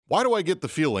Why do I get the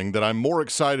feeling that I'm more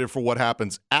excited for what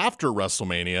happens after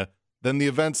WrestleMania than the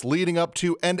events leading up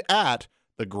to and at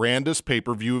the grandest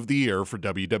pay-per-view of the year for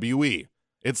WWE?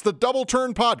 It's the Double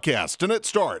Turn Podcast, and it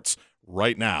starts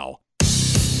right now.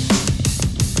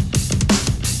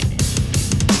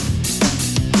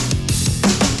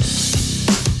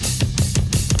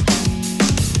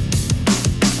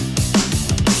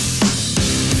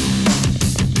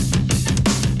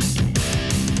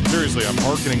 Seriously, I'm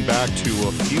hearkening back to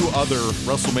a few other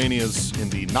WrestleManias in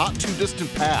the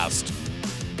not-too-distant past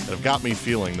that have got me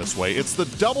feeling this way. It's the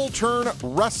Double Turn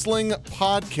Wrestling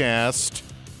Podcast.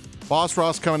 Boss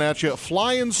Ross coming at you,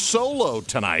 flying solo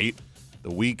tonight, the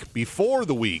week before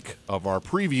the week of our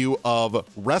preview of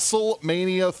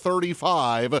WrestleMania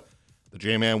 35. The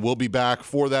J-Man will be back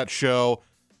for that show.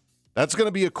 That's going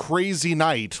to be a crazy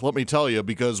night, let me tell you,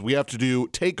 because we have to do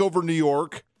TakeOver New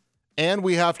York, and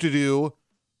we have to do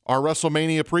our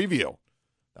WrestleMania preview.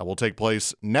 That will take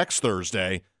place next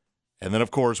Thursday. And then,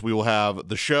 of course, we will have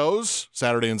the shows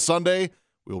Saturday and Sunday.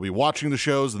 We will be watching the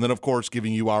shows and then, of course,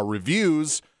 giving you our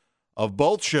reviews of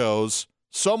both shows.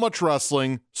 So much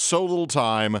wrestling, so little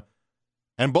time.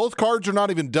 And both cards are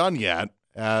not even done yet,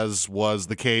 as was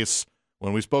the case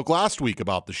when we spoke last week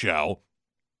about the show.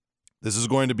 This is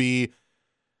going to be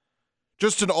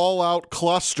just an all-out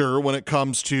cluster when it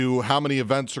comes to how many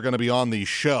events are going to be on these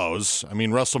shows. I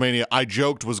mean, WrestleMania, I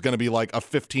joked, was going to be like a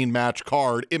 15-match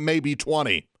card. It may be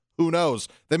 20. Who knows?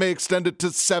 They may extend it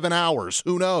to 7 hours.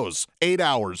 Who knows? 8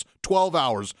 hours, 12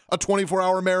 hours, a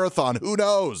 24-hour marathon. Who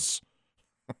knows?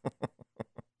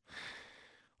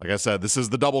 Like I said, this is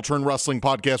the Double Turn Wrestling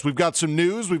Podcast. We've got some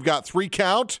news. We've got 3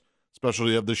 count,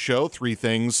 especially of the show, 3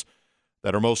 things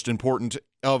that are most important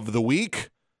of the week.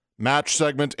 Match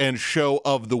segment and show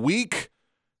of the week.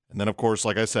 And then, of course,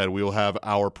 like I said, we will have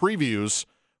our previews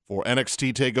for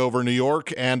NXT TakeOver New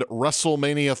York and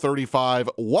WrestleMania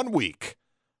 35 1 week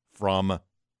from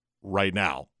right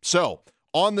now. So,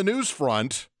 on the news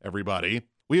front, everybody,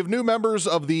 we have new members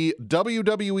of the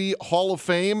WWE Hall of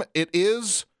Fame. It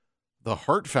is the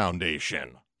Hart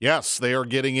Foundation. Yes, they are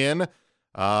getting in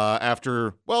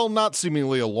after, well, not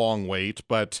seemingly a long wait,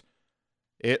 but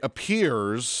it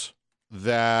appears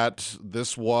that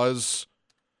this was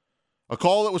a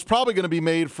call that was probably going to be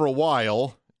made for a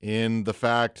while, in the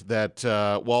fact that,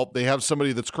 they have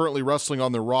somebody that's currently wrestling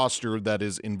on their roster that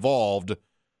is involved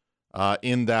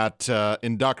in that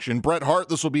induction. Bret Hart,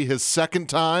 this will be his second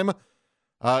time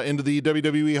into the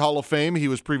WWE Hall of Fame. He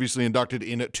was previously inducted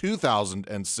in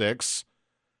 2006.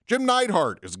 Jim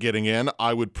Neidhart is getting in.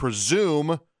 I would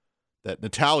presume that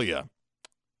Natalya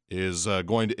is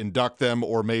going to induct them,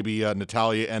 or maybe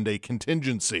Natalya and a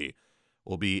contingency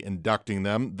will be inducting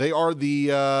them. They are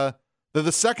they're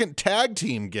the second tag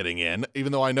team getting in,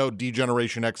 even though I know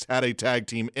D-Generation X had a tag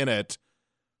team in it.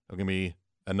 There'll give me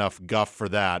enough guff for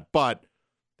that. But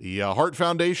the Hart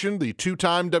Foundation, the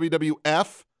 2-time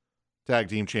WWF tag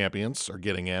team champions, are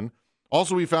getting in.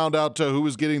 Also, we found out who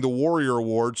is getting the Warrior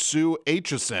Award, Sue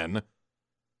Aitchison,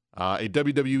 a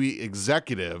WWE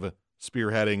executive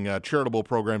spearheading charitable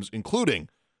programs, including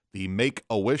the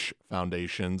Make-A-Wish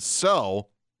Foundation. So,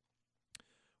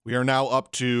 we are now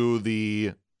up to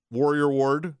the Warrior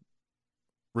Award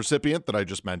recipient that I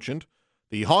just mentioned,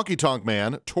 the Honky Tonk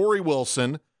Man, Tori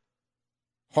Wilson,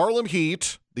 Harlem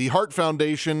Heat, the Hart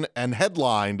Foundation, and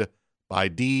headlined by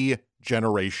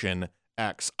D-Generation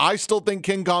X. I still think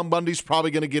King Kong Bundy's probably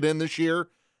going to get in this year,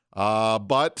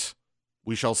 but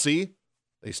we shall see.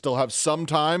 They still have some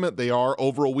time. They are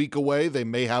over a week away. They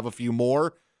may have a few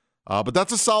more. But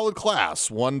that's a solid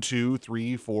class. 1, 2,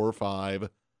 3, 4, 5.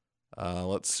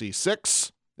 Let's see,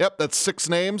 6. Yep, that's 6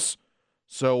 names.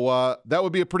 So that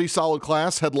would be a pretty solid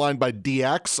class, headlined by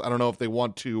DX. I don't know if they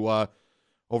want to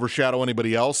overshadow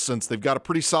anybody else, since they've got a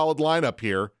pretty solid lineup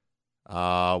here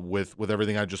with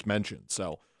everything I just mentioned.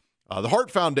 So the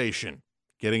Hart Foundation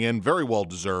getting in, very well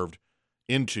deserved,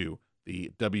 into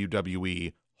the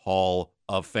WWE Hall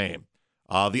of Fame.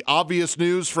 The obvious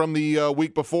news from the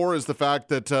week before is the fact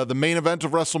that the main event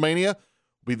of WrestleMania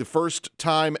will be the first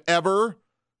time ever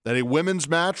that a women's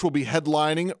match will be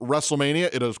headlining WrestleMania.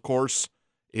 It, of course,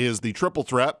 is the triple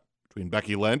threat between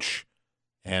Becky Lynch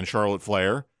and Charlotte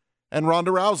Flair and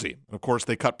Ronda Rousey. And of course,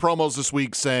 they cut promos this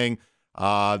week saying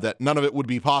that none of it would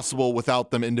be possible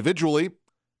without them individually,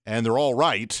 and they're all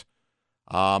right.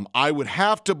 I would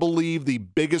have to believe the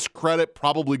biggest credit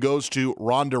probably goes to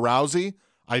Ronda Rousey.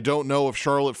 I don't know if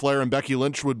Charlotte Flair and Becky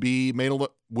Lynch would be main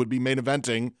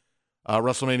eventing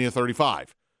WrestleMania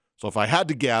 35. So if I had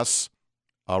to guess,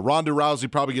 Ronda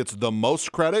Rousey probably gets the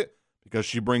most credit because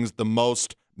she brings the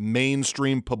most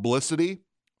mainstream publicity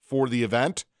for the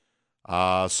event.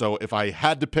 So if I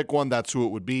had to pick one, that's who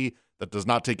it would be. That does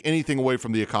not take anything away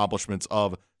from the accomplishments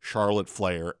of Charlotte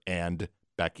Flair and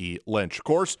Becky Lynch. Of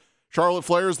course, Charlotte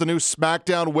Flair is the new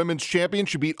SmackDown Women's Champion.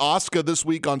 She beat Asuka this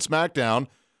week on SmackDown.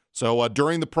 So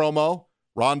during the promo,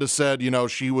 Ronda said,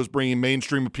 she was bringing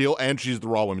mainstream appeal and she's the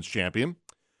Raw Women's Champion.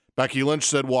 Becky Lynch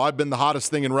said, well, I've been the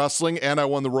hottest thing in wrestling and I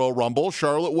won the Royal Rumble.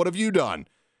 Charlotte, what have you done?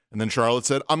 And then Charlotte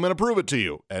said, I'm going to prove it to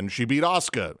you. And she beat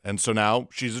Asuka. And so now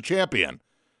she's a champion.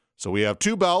 So we have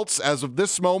 2 belts. As of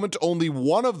this moment, only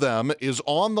one of them is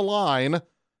on the line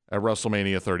at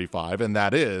WrestleMania 35, and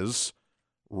that is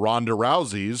Ronda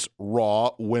Rousey's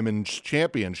Raw Women's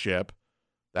Championship.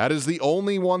 That is the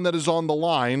only one that is on the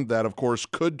line. That, of course,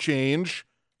 could change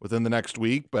within the next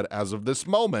week, but as of this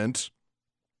moment,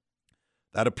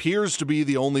 that appears to be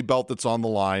the only belt that's on the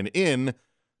line in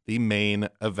the main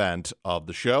event of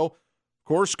the show. Of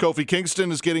course, Kofi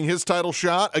Kingston is getting his title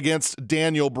shot against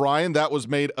Daniel Bryan. That was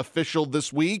made official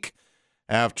this week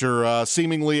after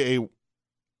seemingly a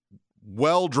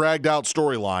long dragged-out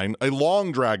storyline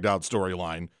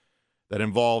that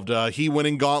involved he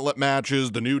winning gauntlet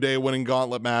matches, the New Day winning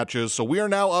gauntlet matches. So we are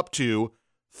now up to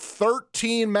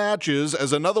 13 matches,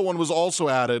 as another one was also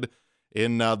added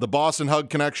in the Boston Hug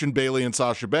Connection, Bayley and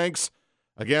Sasha Banks,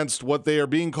 against what they are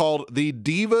being called the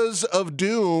Divas of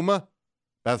Doom,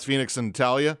 Beth Phoenix and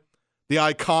Natalya. The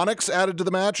Iconics added to the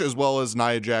match, as well as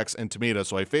Nia Jax and Tamina.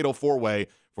 So a fatal 4-way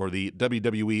for the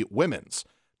WWE Women's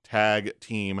Tag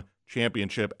Team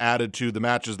Championship added to the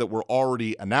matches that were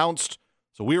already announced.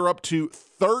 So we are up to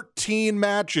 13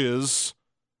 matches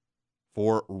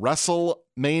for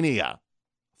WrestleMania.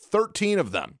 13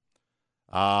 of them.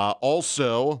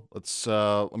 Also,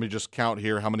 let me just count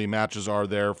here how many matches are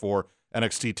there for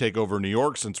NXT TakeOver New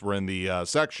York, since we're in the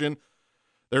section.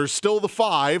 There's still the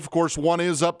 5. Of course, one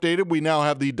is updated. We now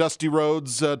have the Dusty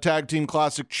Rhodes Tag Team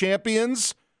Classic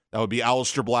Champions. That would be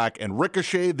Aleister Black and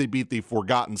Ricochet. They beat the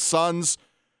Forgotten Sons.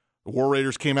 The War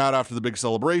Raiders came out after the big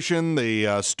celebration.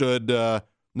 They stood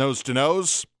nose to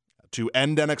nose to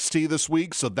end NXT this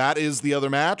week, so that is the other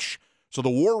match. So the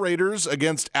War Raiders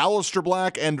against Aleister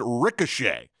Black and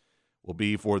Ricochet will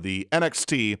be for the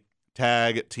NXT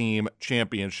Tag Team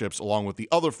Championships, along with the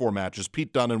other 4 matches.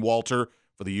 Pete Dunne and Walter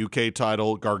for the UK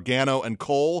title, Gargano and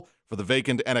Cole for the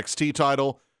vacant NXT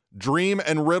title, Dream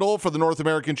and Riddle for the North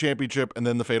American Championship, and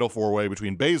then the fatal 4-way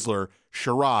between Baszler,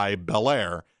 Shirai,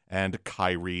 Belair, and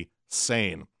Kairi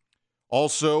Sane.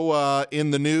 Also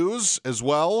in the news as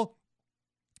well,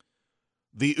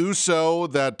 the Uso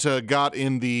that got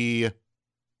in the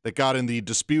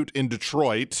dispute in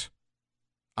Detroit.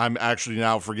 I'm actually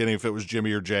now forgetting if it was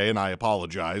Jimmy or Jay, and I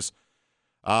apologize.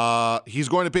 He's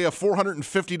going to pay a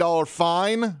 $450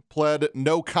 fine, pled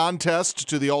no contest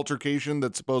to the altercation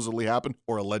that supposedly happened,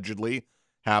 or allegedly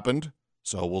happened.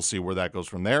 So we'll see where that goes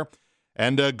from there.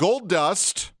 And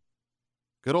Goldust,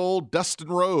 good old Dustin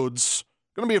Rhodes,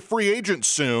 going to be a free agent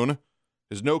soon.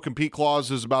 His no-compete clause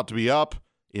is about to be up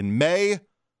in May,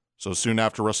 so soon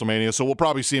after WrestleMania. So we'll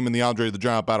probably see him in the Andre the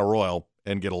Giant Battle Royal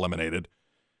and get eliminated.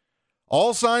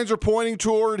 All signs are pointing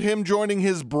toward him joining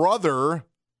his brother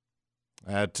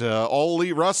at All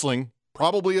Elite Wrestling,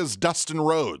 probably as Dustin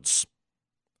Rhodes.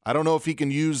 I don't know if he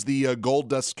can use the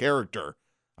Goldust character.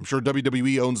 I'm sure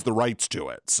WWE owns the rights to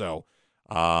it. So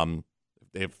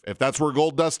if that's where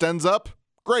Goldust ends up,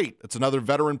 great. It's another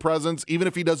veteran presence. Even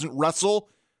if he doesn't wrestle,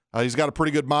 he's got a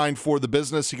pretty good mind for the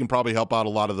business. He can probably help out a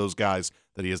lot of those guys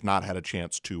that he has not had a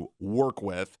chance to work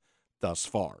with thus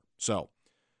far. So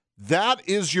that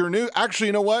is your new. Actually,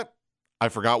 you know what? I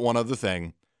forgot one other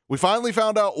thing. We finally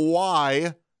found out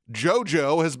why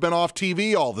JoJo has been off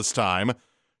TV all this time.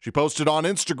 She posted on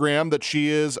Instagram that she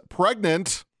is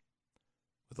pregnant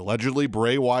with allegedly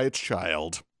Bray Wyatt's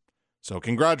child. So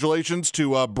congratulations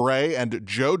to Bray and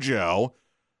JoJo.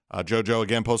 JoJo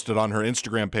again posted on her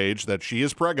Instagram page that she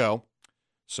is preggo.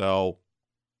 So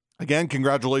again,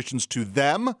 congratulations to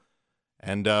them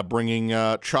and bringing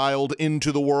a child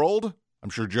into the world. I'm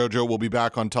sure JoJo will be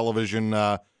back on television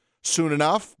soon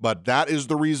enough, but that is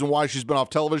the reason why she's been off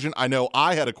television. I know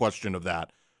I had a question of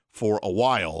that for a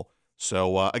while.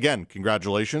 So again,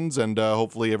 congratulations, and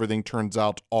hopefully everything turns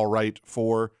out all right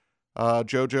for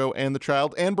JoJo and the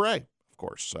child and Bray, of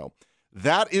course. So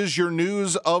that is your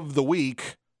news of the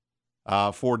week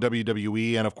for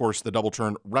WWE and, of course, the Double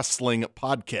Turn Wrestling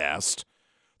podcast.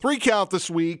 3 count this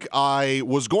week. I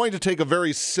was going to take a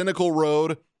very cynical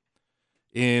road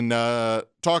in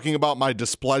talking about my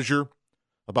displeasure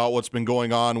about what's been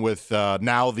going on with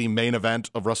now the main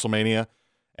event of WrestleMania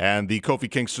and the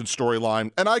Kofi Kingston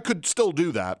storyline. And I could still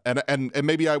do that, and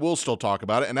maybe I will still talk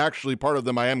about it. And actually, part of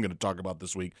them I am going to talk about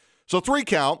this week. So 3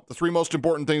 count, the 3 most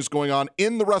important things going on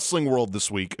in the wrestling world this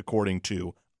week, according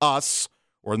to us,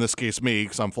 or in this case me,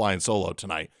 because I'm flying solo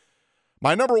tonight.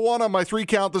 My number 1 on my 3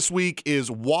 count this week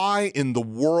is why in the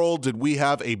world did we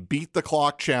have a Beat the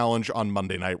Clock challenge on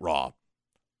Monday Night Raw?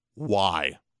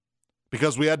 Why?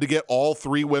 Because we had to get all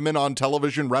 3 women on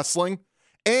television wrestling?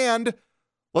 And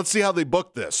let's see how they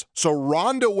booked this. So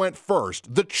Ronda went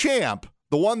first, the champ,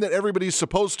 the one that everybody's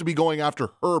supposed to be going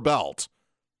after her belt,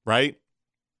 right?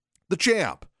 The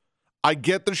champ. I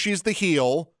get that she's the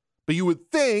heel, but you would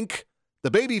think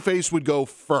the babyface would go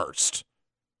first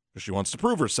because she wants to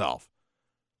prove herself.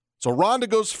 So Ronda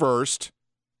goes first,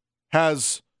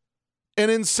 has an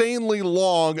insanely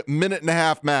long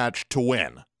 1.5-minute match to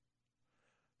win.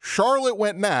 Charlotte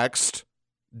went next,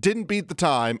 didn't beat the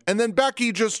time, and then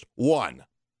Becky just won.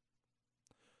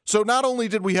 So not only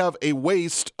did we have a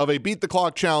waste of a Beat the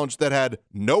Clock challenge that had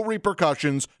no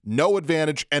repercussions, no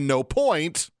advantage, and no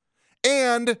point,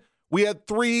 and we had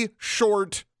 3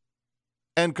 short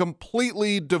and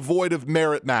completely devoid of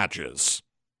merit matches,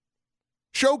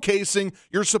 showcasing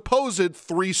your supposed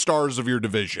 3 stars of your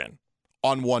division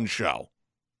on one show.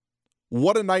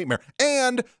 What a nightmare.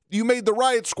 And you made the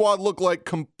Riot Squad look like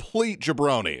complete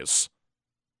jabronis.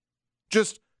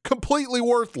 Just completely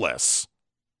worthless.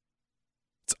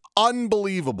 It's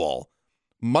unbelievable.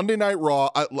 Monday Night Raw,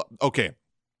 okay.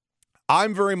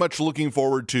 I'm very much looking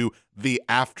forward to the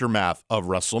aftermath of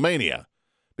WrestleMania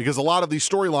because a lot of these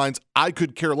storylines I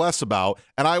could care less about,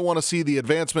 and I want to see the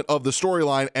advancement of the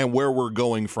storyline and where we're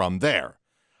going from there.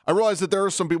 I realize that there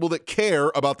are some people that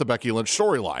care about the Becky Lynch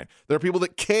storyline. There are people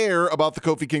that care about the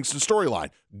Kofi Kingston storyline.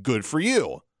 Good for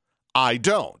you. I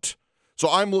don't. So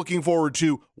I'm looking forward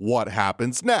to what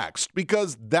happens next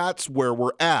because that's where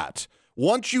we're at.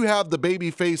 Once you have the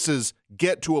baby faces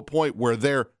get to a point where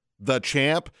they're the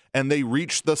champ and they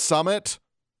reach the summit,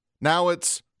 now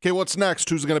it's, okay, what's next?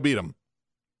 Who's going to beat them?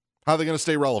 How are they going to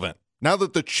stay relevant? Now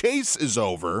that the chase is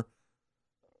over,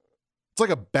 it's like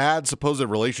a bad supposed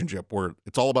relationship where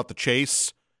it's all about the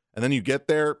chase and then you get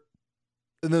there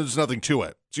and there's nothing to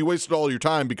it. So you wasted all your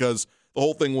time because the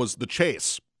whole thing was the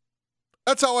chase.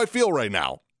 That's how I feel right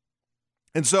now.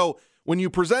 And so when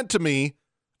you present to me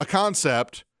a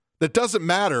concept that doesn't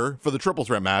matter for the triple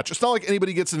threat match, it's not like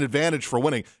anybody gets an advantage for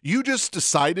winning. You just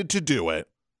decided to do it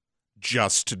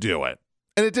just to do it.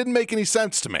 And it didn't make any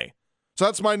sense to me. So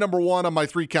that's my number 1 on my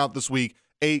 3 count this week.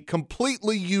 A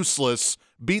completely useless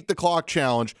Beat the Clock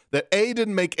challenge that A,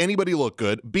 didn't make anybody look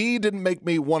good, B, didn't make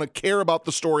me want to care about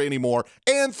the story anymore,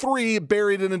 and 3,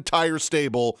 buried an entire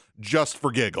stable just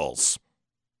for giggles.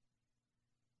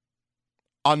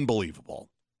 Unbelievable.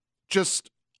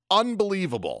 Just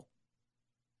unbelievable.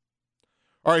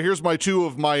 All right, here's my 2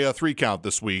 of my 3 count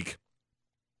this week.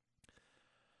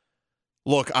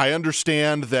 Look, I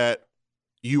understand that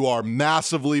you are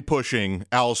massively pushing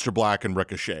Aleister Black and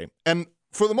Ricochet. And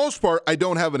for the most part, I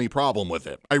don't have any problem with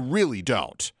it. I really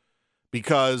don't.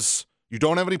 Because you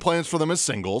don't have any plans for them as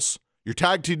singles. Your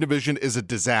tag team division is a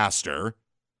disaster.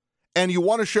 And you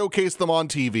want to showcase them on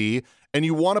TV. And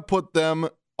you want to put them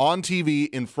on TV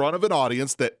in front of an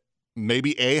audience that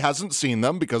maybe A, hasn't seen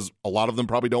them because a lot of them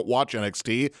probably don't watch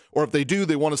NXT. Or if they do,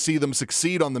 they want to see them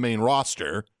succeed on the main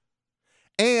roster.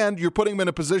 And you're putting them in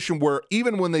a position where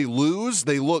even when they lose,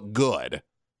 they look good.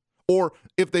 Or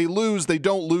if they lose, they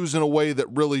don't lose in a way that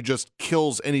really just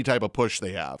kills any type of push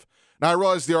they have. Now, I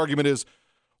realize the argument is,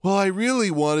 well, I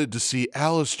really wanted to see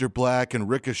Aleister Black and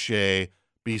Ricochet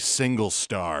be single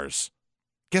stars.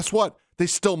 Guess what? They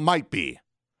still might be.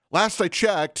 Last I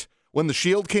checked, when the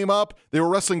Shield came up, they were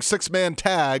wrestling 6-man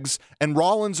tags, and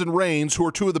Rollins and Reigns, who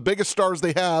are 2 of the biggest stars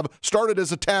they have, started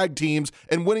as a tag teams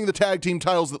and winning the tag team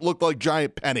titles that looked like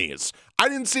giant pennies. I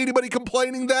didn't see anybody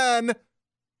complaining then.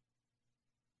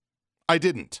 I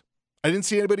didn't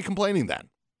see anybody complaining then.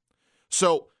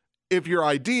 So if your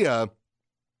idea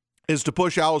is to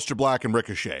push Aleister Black and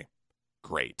Ricochet,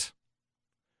 great.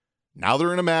 Now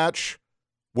they're in a match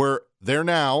where they're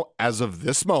now, as of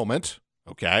this moment,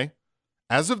 okay,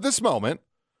 as of this moment,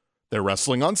 they're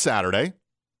wrestling on Saturday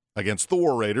against the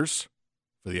War Raiders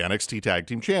for the NXT Tag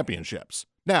Team Championships.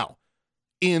 Now,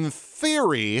 in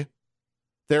theory,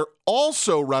 they're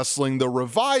also wrestling the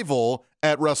Revival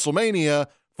at WrestleMania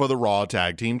for the Raw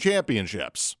Tag Team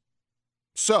Championships.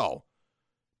 So,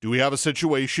 do we have a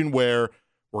situation where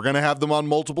we're going to have them on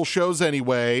multiple shows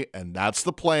anyway, and that's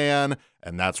the plan,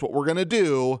 and that's what we're going to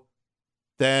do?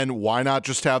 Then why not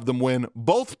just have them win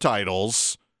both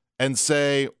titles and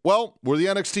say, well, we're the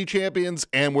NXT champions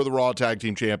and we're the Raw Tag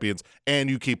Team champions, and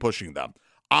you keep pushing them?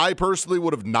 I personally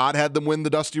would have not had them win the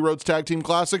Dusty Rhodes Tag Team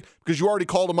Classic because you already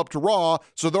called them up to Raw,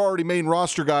 so they're already main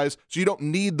roster guys, so you don't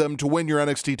need them to win your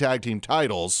NXT Tag Team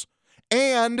titles.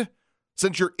 And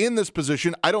since you're in this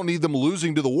position, I don't need them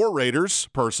losing to the War Raiders,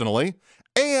 personally.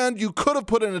 And you could have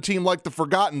put in a team like the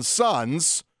Forgotten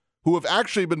Sons, who have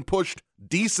actually been pushed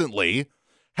decently,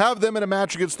 have them in a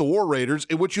match against the War Raiders,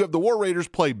 in which you have the War Raiders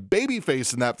play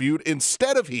babyface in that feud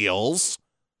instead of heels.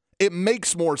 It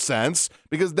makes more sense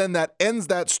because then that ends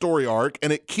that story arc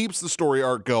and it keeps the story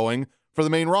arc going for the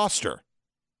main roster.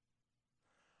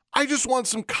 I just want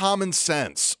some common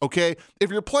sense, okay? If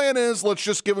your plan is, let's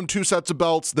just give them 2 sets of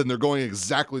belts, then they're going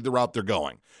exactly the route they're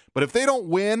going. But if they don't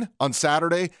win on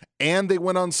Saturday and they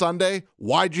win on Sunday,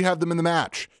 why'd you have them in the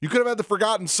match? You could have had the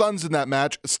Forgotten Sons in that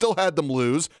match, still had them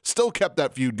lose, still kept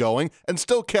that feud going, and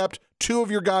still kept 2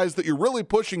 of your guys that you're really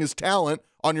pushing as talent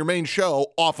on your main show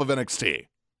off of NXT.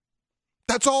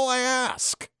 That's all I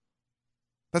ask.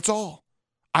 That's all.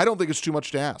 I don't think it's too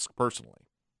much to ask, personally.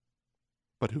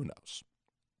 But who knows?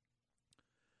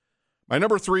 My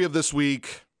number 3 of this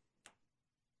week,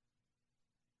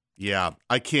 yeah,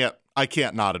 I can't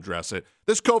not address it.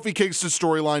 This Kofi Kingston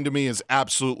storyline to me is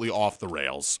absolutely off the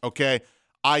rails, okay?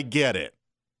 I get it,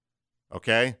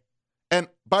 okay? And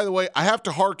by the way, I have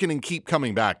to hearken and keep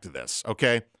coming back to this,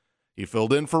 okay? He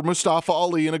filled in for Mustafa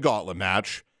Ali in a gauntlet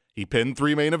match. He pinned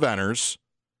 3 main eventers.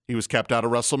 He was kept out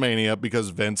of WrestleMania because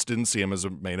Vince didn't see him as a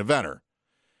main eventer.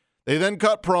 They then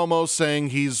cut promos saying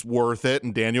he's worth it,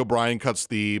 and Daniel Bryan cuts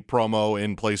the promo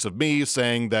in place of me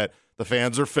saying that the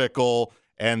fans are fickle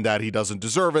and that he doesn't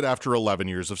deserve it after 11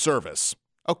 years of service.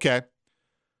 Okay.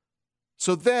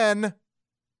 So then,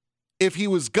 if he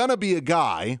was going to be a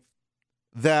guy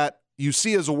that you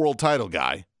see as a world title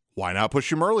guy, why not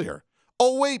push him earlier?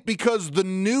 Oh, wait, because the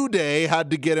New Day had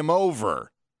to get him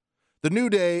over. The New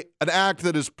Day, an act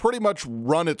that has pretty much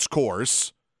run its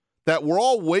course, that we're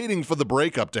all waiting for the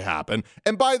breakup to happen.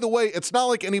 And by the way, it's not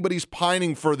like anybody's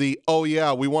pining for the, oh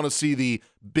yeah, we want to see the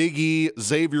Big E,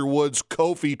 Xavier Woods,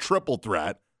 Kofi triple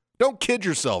threat. Don't kid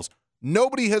yourselves.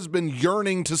 Nobody has been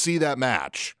yearning to see that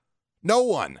match. No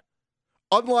one.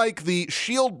 Unlike the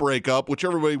Shield breakup, which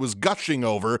everybody was gushing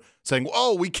over, saying,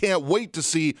 oh, we can't wait to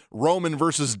see Roman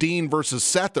versus Dean versus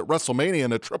Seth at WrestleMania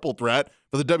in a triple threat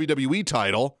for the WWE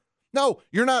title. No,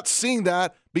 you're not seeing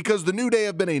that because the New Day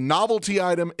have been a novelty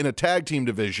item in a tag team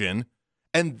division,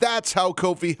 and that's how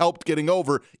Kofi helped getting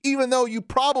over, even though you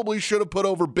probably should have put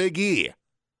over Big E,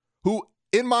 who,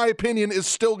 in my opinion, is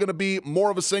still going to be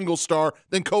more of a single star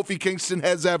than Kofi Kingston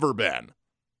has ever been.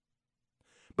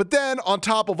 But then, on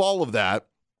top of all of that,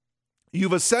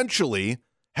 you've essentially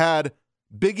had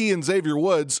Big E and Xavier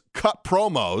Woods cut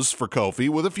promos for Kofi,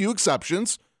 with a few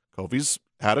exceptions. Kofi's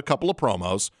had a couple of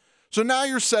promos. So now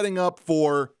you're setting up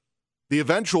for the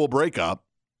eventual breakup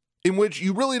in which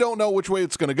you really don't know which way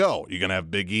it's going to go. You're going to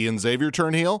have Big E and Xavier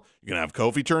turn heel. You're going to have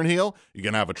Kofi turn heel. You're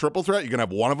going to have a triple threat. You're going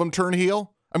to have one of them turn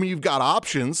heel. I mean, you've got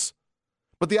options,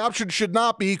 but the option should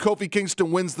not be Kofi Kingston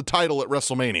wins the title at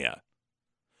WrestleMania,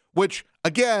 which,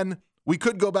 again, we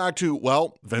could go back to,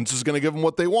 well, Vince is going to give them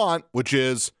what they want, which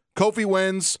is Kofi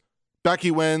wins,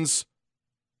 Becky wins,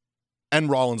 and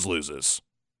Rollins loses.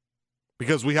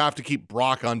 Because we have to keep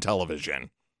Brock on television.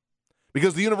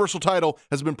 Because the Universal title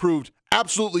has been proved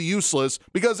absolutely useless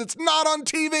because it's not on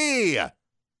TV.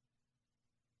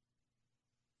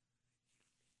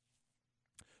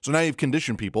 So now you've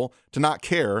conditioned people to not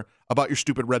care about your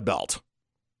stupid red belt.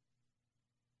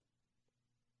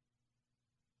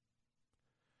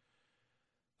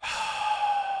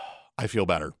 I feel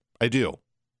better. I do.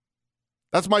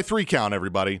 That's my 3 count,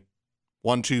 everybody.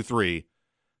 1, 2, 3.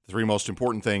 The 3 most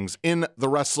important things in the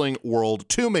wrestling world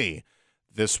to me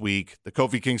this week. The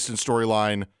Kofi Kingston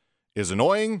storyline is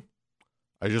annoying.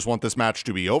 I just want this match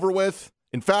to be over with.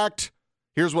 In fact,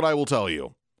 here's what I will tell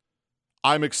you.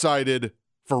 I'm excited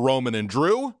for Roman and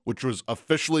Drew, which was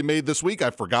officially made this week.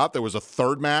 I forgot there was a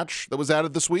 3rd match that was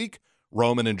added this week.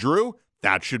 Roman and Drew.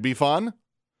 That should be fun.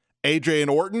 AJ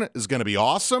and Orton is going to be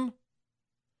awesome.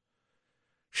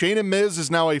 Shane and Miz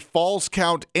is now a Falls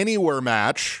Count Anywhere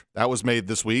match. That was made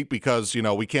this week because,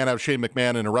 we can't have Shane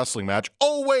McMahon in a wrestling match.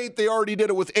 Oh, wait, they already did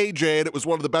it with AJ, and it was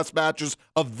one of the best matches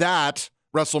of that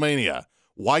WrestleMania.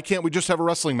 Why can't we just have a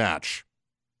wrestling match?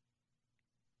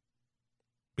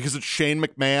 Because it's Shane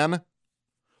McMahon?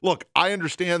 Look, I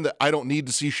understand that I don't need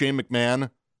to see Shane McMahon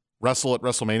wrestle at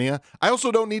WrestleMania. I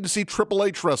also don't need to see Triple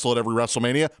H wrestle at every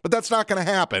WrestleMania, but that's not going to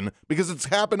happen because it's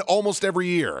happened almost every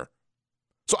year.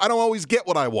 So I don't always get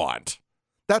what I want.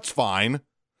 That's fine.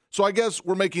 So I guess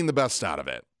we're making the best out of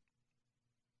it.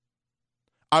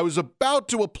 I was about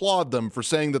to applaud them for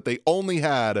saying that they only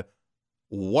had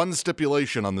one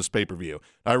stipulation on this pay-per-view.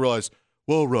 I realized,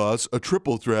 well, Ross, a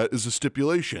triple threat is a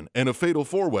stipulation, and a fatal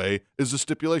four-way is a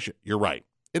stipulation. You're right.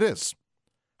 It is.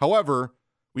 However,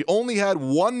 we only had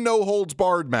one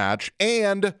no-holds-barred match,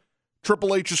 and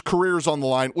Triple H's career is on the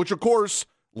line, which, of course,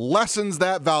 lessens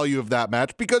that value of that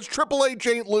match because Triple H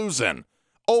ain't losing.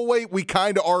 Oh, wait, we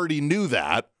kind of already knew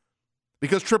that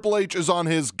because Triple H is on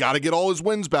his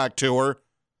gotta-get-all-his-wins back tour.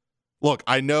 Look,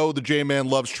 I know the J-Man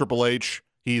loves Triple H.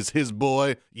 He's his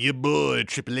boy. Your boy,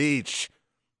 Triple H.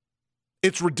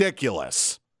 It's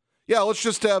ridiculous. Yeah, let's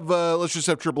just have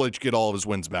Triple H get all of his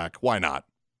wins back. Why not?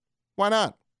 Why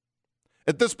not?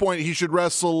 At this point, he should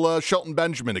wrestle Shelton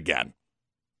Benjamin again.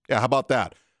 Yeah, how about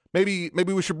that? Maybe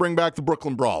we should bring back the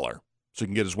Brooklyn Brawler so he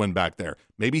can get his win back there.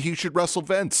 Maybe he should wrestle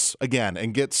Vince again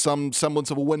and get some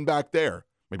semblance of a win back there.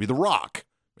 Maybe The Rock.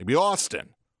 Maybe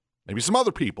Austin. Maybe some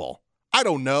other people. I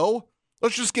don't know.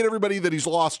 Let's just get everybody that he's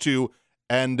lost to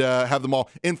and have them all.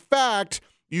 In fact,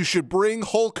 you should bring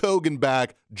Hulk Hogan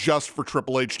back just for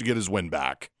Triple H to get his win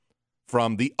back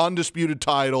from the undisputed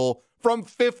title from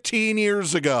 15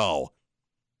 years ago.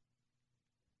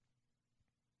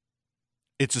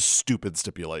 It's a stupid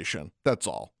stipulation. That's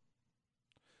all.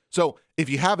 So if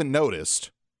you haven't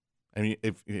noticed, I mean,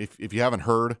 if you haven't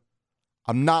heard,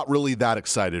 I'm not really that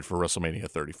excited for WrestleMania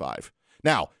 35.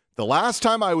 Now, the last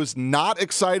time I was not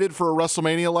excited for a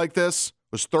WrestleMania like this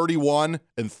was 31,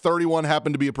 and 31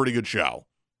 happened to be a pretty good show,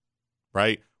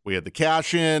 right? We had the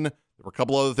cash in. There were a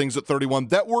couple other things at 31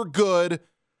 that were good.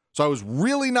 So I was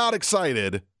really not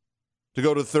excited to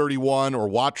go to 31 or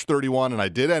watch 31, and I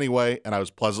did anyway, and I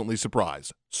was pleasantly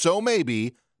surprised. So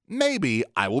maybe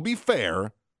I will be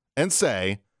fair and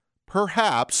say,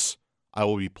 perhaps I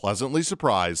will be pleasantly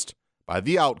surprised by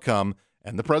the outcome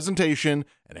and the presentation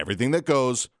and everything that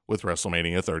goes with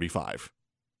WrestleMania 35.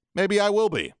 Maybe I will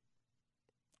be.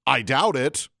 I doubt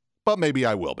it, but maybe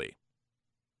I will be.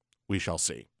 We shall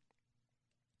see.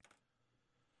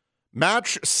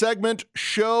 Match segment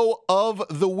show of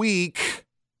the week.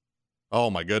 Oh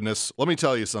my goodness. Let me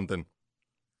tell you something.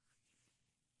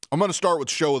 I'm going to start with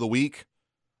show of the week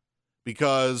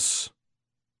because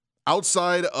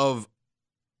outside of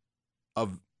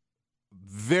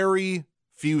very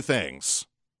few things,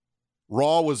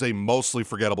 Raw was a mostly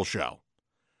forgettable show.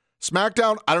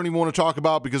 SmackDown, I don't even want to talk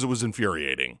about because it was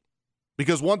infuriating.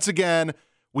 Because once again,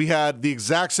 we had the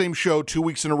exact same show 2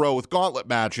 weeks in a row with gauntlet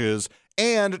matches,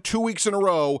 and 2 weeks in a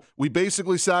row, we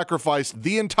basically sacrificed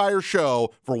the entire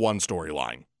show for one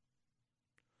storyline.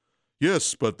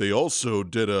 Yes, but they also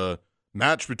did a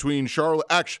match between Charlotte.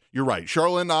 Actually, you're right.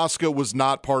 Charlotte and Asuka was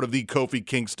not part of the Kofi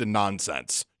Kingston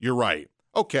nonsense. You're right.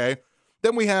 Okay.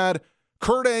 Then we had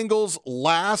Kurt Angle's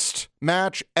last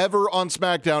match ever on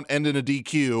SmackDown end in a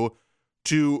DQ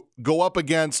to go up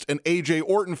against an AJ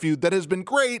Orton feud that has been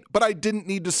great, but I didn't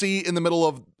need to see in the middle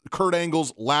of Kurt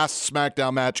Angle's last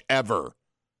SmackDown match ever.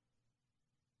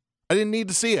 I didn't need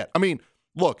to see it. I mean,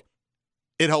 look,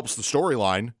 it helps the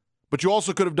storyline, but you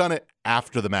also could have done it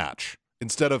after the match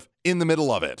instead of in the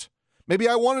middle of it. Maybe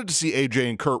I wanted to see AJ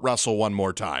and Kurt wrestle one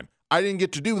more time. I didn't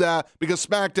get to do that because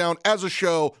SmackDown as a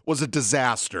show was a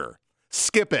disaster.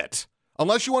 Skip it.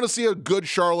 Unless you want to see a good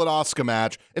Charlotte Asuka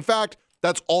match. In fact,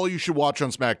 that's all you should watch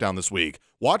on SmackDown this week.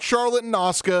 Watch Charlotte and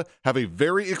Asuka have a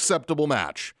very acceptable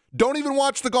match. Don't even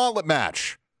watch the gauntlet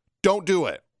match. Don't do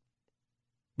it.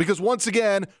 Because once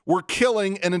again, we're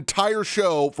killing an entire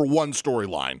show for one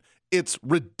storyline. It's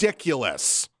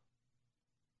ridiculous.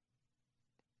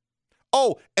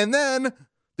 Oh, and then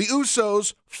the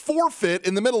Usos forfeit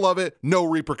in the middle of it, no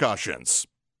repercussions.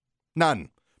 None.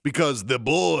 Because the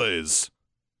boys.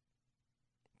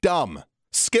 Dumb.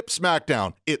 Skip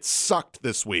SmackDown. It sucked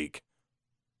this week.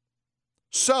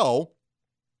 So,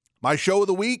 my show of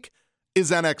the week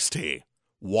is NXT.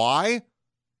 Why?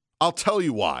 I'll tell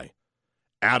you why.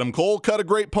 Adam Cole cut a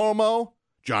great promo.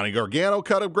 Johnny Gargano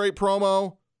cut a great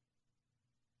promo.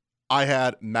 I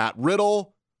had Matt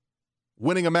Riddle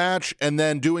winning a match and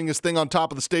then doing his thing on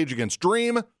top of the stage against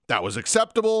Dream. That was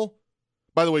acceptable.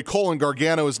 By the way, Cole and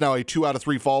Gargano is now a 2 out of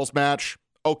 3 falls match.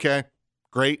 Okay,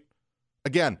 great.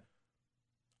 Again,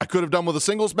 I could have done with a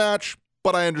singles match,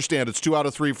 but I understand it's 2 out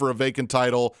of 3 for a vacant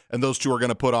title, and those two are going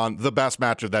to put on the best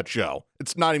match of that show.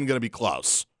 It's not even going to be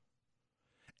close.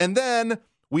 And then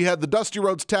we had the Dusty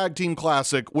Rhodes Tag Team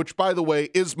Classic, which, by the way,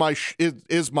 is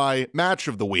my match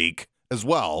of the week as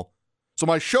well. So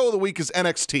my show of the week is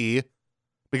NXT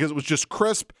because it was just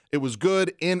crisp. It was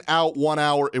good. In, out, 1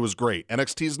 hour. It was great.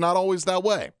 NXT is not always that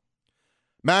way.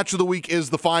 Match of the week is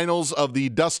the finals of the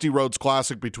Dusty Rhodes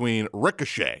Classic between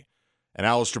Ricochet and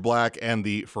Aleister Black and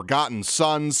the Forgotten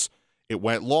Sons. It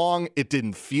went long. It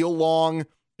didn't feel long.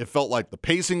 It felt like the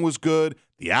pacing was good.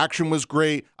 The action was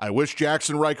great. I wish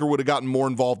Jackson Riker would have gotten more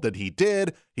involved than he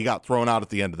did. He got thrown out at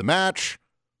the end of the match.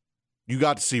 You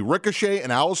got to see Ricochet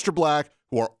and Aleister Black,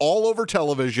 who are all over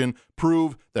television,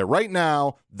 prove that right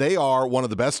now they are one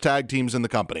of the best tag teams in the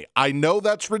company. I know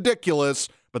that's ridiculous,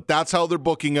 but that's how they're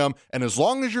booking them. And as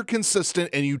long as you're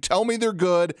consistent and you tell me they're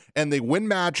good and they win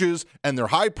matches and they're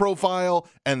high profile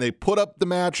and they put up the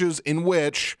matches in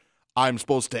which I'm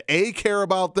supposed to A, care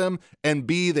about them, and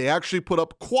B, they actually put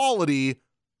up quality,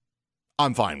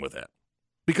 I'm fine with it.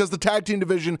 Because the tag team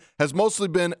division has mostly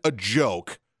been a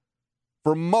joke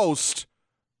for most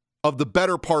of the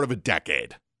better part of a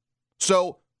decade.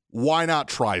 So why not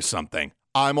try something?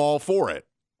 I'm all for it.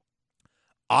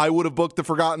 I would have booked the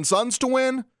Forgotten Sons to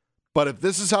win, but if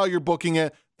this is how you're booking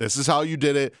it, this is how you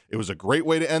did it. It was a great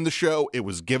way to end the show. It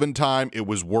was given time. It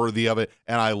was worthy of it,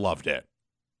 and I loved it.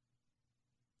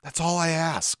 That's all I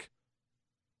ask.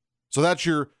 So that's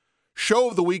your show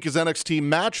of the week is NXT.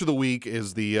 Match of the week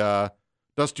is the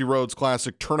Dusty Rhodes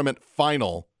Classic Tournament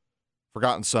Final.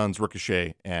 Forgotten Sons,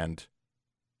 Ricochet, and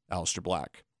Aleister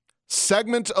Black.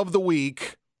 Segment of the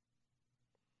week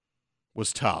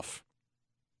was tough.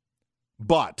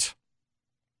 But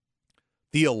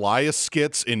the Elias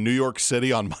skits in New York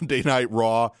City on Monday Night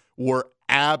Raw were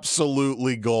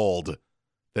absolutely gold.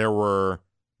 There were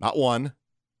not one,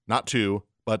 not two,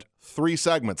 but 3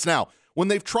 segments. Now, when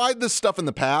they've tried this stuff in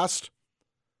the past,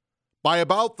 by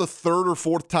about the 3rd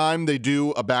or 4th time they do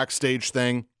a backstage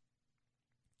thing,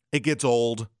 it gets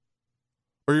old,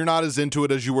 or you're not as into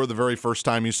it as you were the very first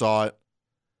time you saw it.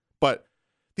 But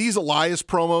these Elias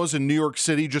promos in New York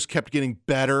City just kept getting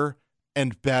better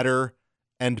and better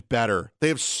and better. They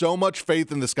have so much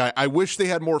faith in this guy. I wish they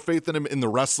had more faith in him in the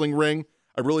wrestling ring.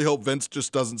 I really hope Vince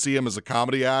just doesn't see him as a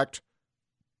comedy act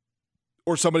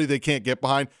or somebody they can't get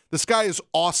behind. This guy is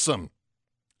awesome.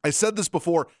 I said this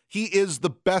before. He is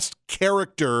the best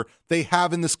character they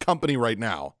have in this company right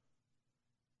now.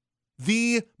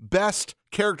 The best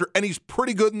character, and he's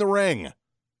pretty good in the ring.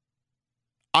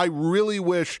 I really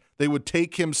wish they would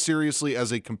take him seriously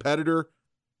as a competitor,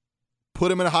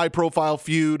 put him in a high-profile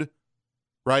feud,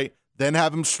 right? Then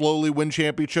have him slowly win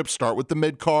championships, start with the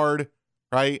mid-card,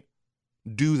 right?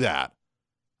 Do that.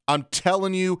 I'm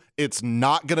telling you, it's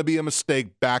not going to be a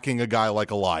mistake backing a guy like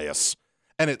Elias.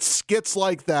 And it's skits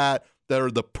like that that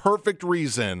are the perfect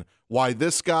reason why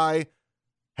this guy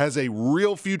has a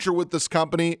real future with this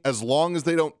company, as long as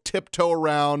they don't tiptoe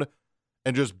around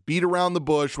and just beat around the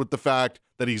bush with the fact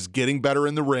that he's getting better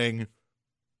in the ring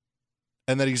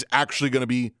and that he's actually going to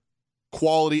be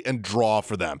quality and draw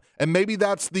for them. And maybe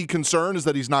that's the concern, is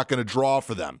that he's not going to draw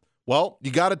for them. Well,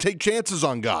 you got to take chances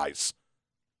on guys.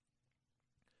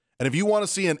 And if you want to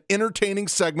see an entertaining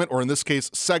segment, or in this case,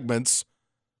 segments,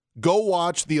 go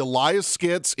watch the Elias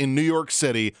skits in New York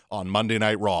City on Monday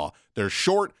Night Raw. They're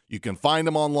short. You can find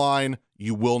them online.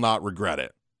 You will not regret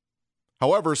it.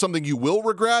 However, something you will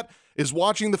regret is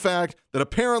watching the fact that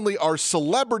apparently our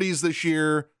celebrities this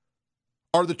year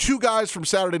are the 2 guys from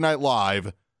Saturday Night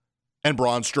Live and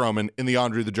Braun Strowman in the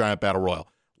Andre the Giant Battle Royal.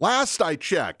 Last I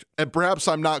checked, and perhaps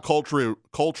I'm not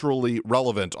culturally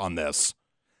relevant on this,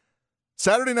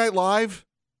 Saturday Night Live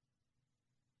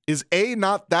is A,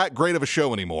 not that great of a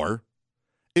show anymore,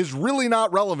 is really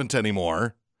not relevant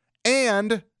anymore,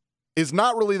 and is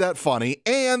not really that funny,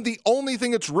 and the only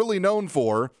thing it's really known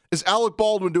for is Alec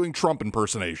Baldwin doing Trump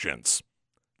impersonations.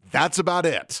 That's about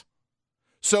it.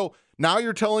 So now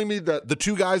you're telling me that the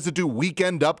 2 guys that do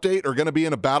Weekend Update are going to be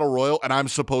in a battle royal, and I'm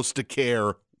supposed to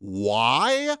care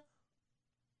why?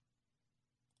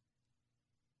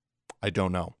 I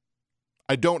don't know.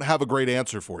 I don't have a great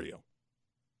answer for you.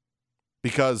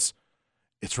 Because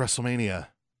it's WrestleMania,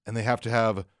 and they have to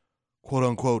have,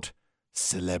 quote-unquote,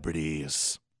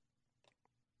 celebrities.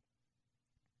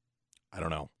 I don't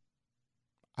know.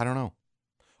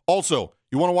 Also,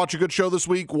 you want to watch a good show this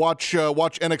week? Watch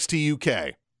NXT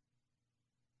UK.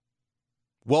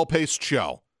 Well-paced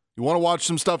show. You want to watch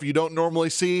some stuff you don't normally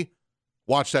see?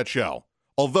 Watch that show.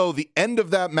 Although the end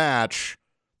of that match,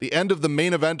 the end of the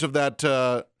main event of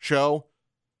that show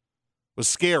was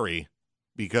scary,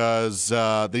 because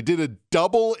they did a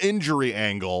double injury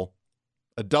angle.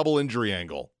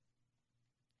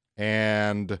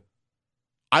 And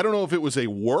I don't know if it was a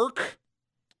work.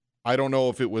 I don't know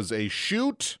if it was a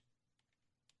shoot.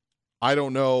 I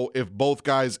don't know if both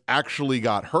guys actually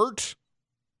got hurt.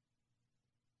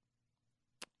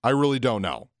 I really don't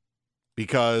know,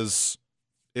 because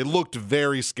it looked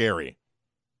very scary.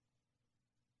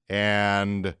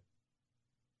 And,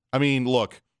 I mean,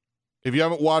 look, if you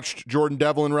haven't watched Jordan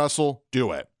Devlin wrestle,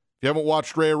 do it. If you haven't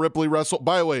watched Rhea Ripley wrestle,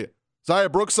 by the way,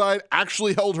 Xia Brookside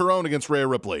actually held her own against Rhea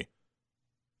Ripley.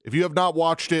 If you have not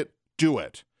watched it, do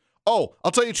it. Oh,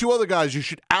 I'll tell you two other guys you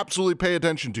should absolutely pay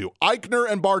attention to. Eichner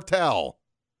and Bartel.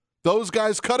 Those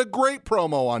guys cut a great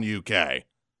promo on UK.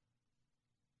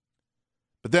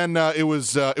 But then it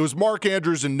was Mark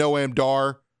Andrews and Noam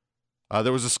Dar.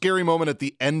 There was a scary moment at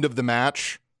the end of the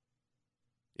match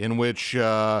in which,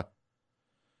 it's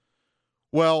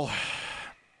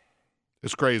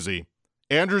crazy.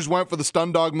 Andrews went for the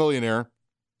Stun Dog Millionaire,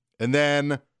 and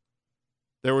then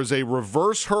there was a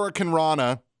reverse Hurricane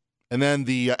Rana, and then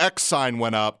the X sign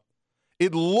went up.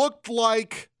 It looked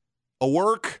like a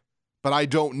work, but I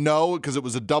don't know because it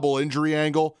was a double injury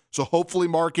angle. So hopefully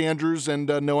Mark Andrews and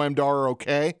Noam Dar are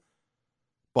okay.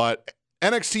 But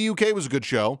NXT UK was a good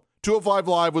show. 205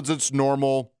 Live was its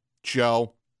normal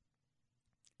show.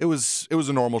 It was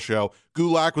a normal show.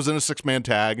 Gulak was in a 6-man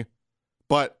tag.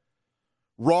 But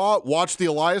Raw, watched the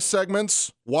Elias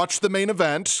segments, watched the main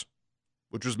event,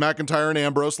 which was McIntyre and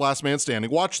Ambrose, last man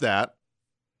standing. Watch that.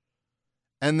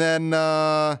 And then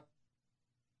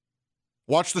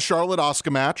watch the Charlotte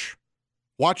Asuka match.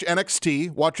 Watch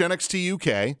NXT. Watch NXT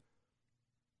UK.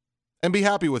 And be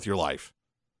happy with your life.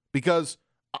 Because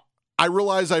I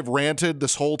realize I've ranted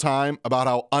this whole time about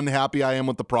how unhappy I am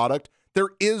with the product. There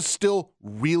is still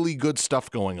really good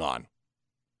stuff going on.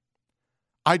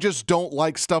 I just don't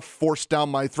like stuff forced down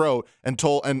my throat and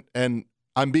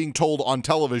I'm being told on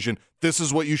television, this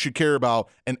is what you should care about,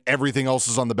 and everything else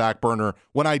is on the back burner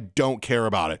when I don't care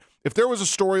about it. If there was a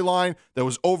storyline that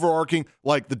was overarching,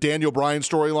 like the Daniel Bryan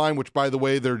storyline, which, by the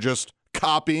way, they're just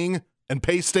copying and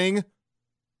pasting,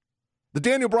 the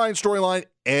Daniel Bryan storyline,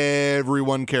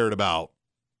 everyone cared about.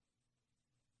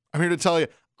 I'm here to tell you,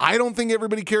 I don't think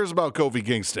everybody cares about Kofi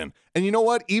Kingston. And you know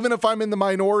what? Even if I'm in the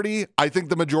minority, I think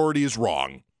the majority is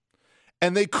wrong.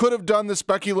 And they could have done this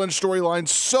Becky Lynch storyline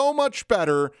so much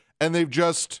better, and they've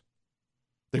just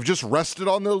rested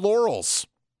on their laurels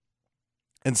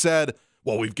and said,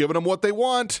 well, we've given them what they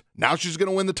want. Now she's going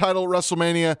to win the title at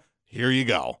WrestleMania. Here you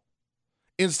go.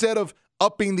 Instead of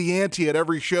upping the ante at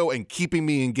every show and keeping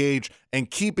me engaged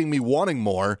and keeping me wanting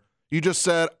more, you just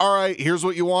said, all right, here's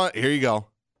what you want. Here you go.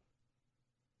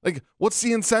 Like, what's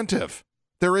the incentive?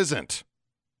 There isn't.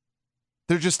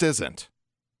 There just isn't.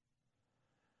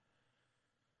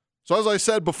 So as I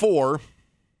said before,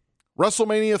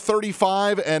 WrestleMania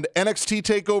 35 and NXT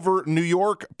TakeOver New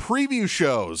York preview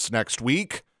shows next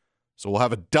week. So we'll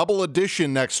have a double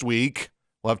edition next week.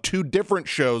 We'll have 2 different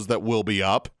shows that will be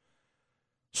up.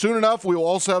 Soon enough, we will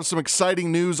also have some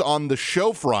exciting news on the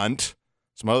show front.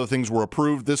 Some other things were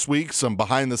approved this week, some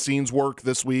behind-the-scenes work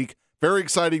this week. Very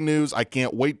exciting news. I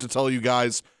can't wait to tell you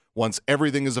guys once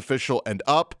everything is official and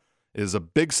up. It is a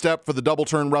big step for the Double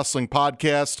Turn Wrestling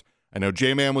podcast. I know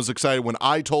J-Man was excited when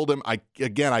I told him. I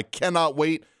cannot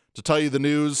wait to tell you the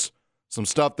news. Some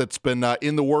stuff that's been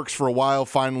in the works for a while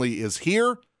finally is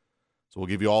here. So we'll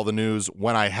give you all the news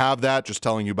when I have that. Just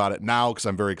telling you about it now because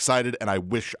I'm very excited and I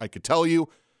wish I could tell you.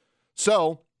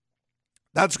 So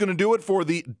that's going to do it for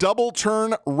the Double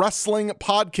Turn Wrestling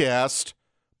podcast.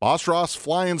 Boss Ross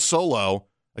flying solo.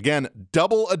 Again,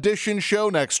 double edition show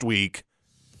next week.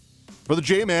 For the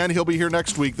J-Man, he'll be here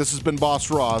next week. This has been Boss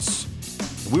Ross.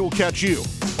 We will catch you,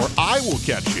 or I will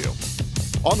catch you,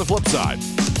 on the flip side.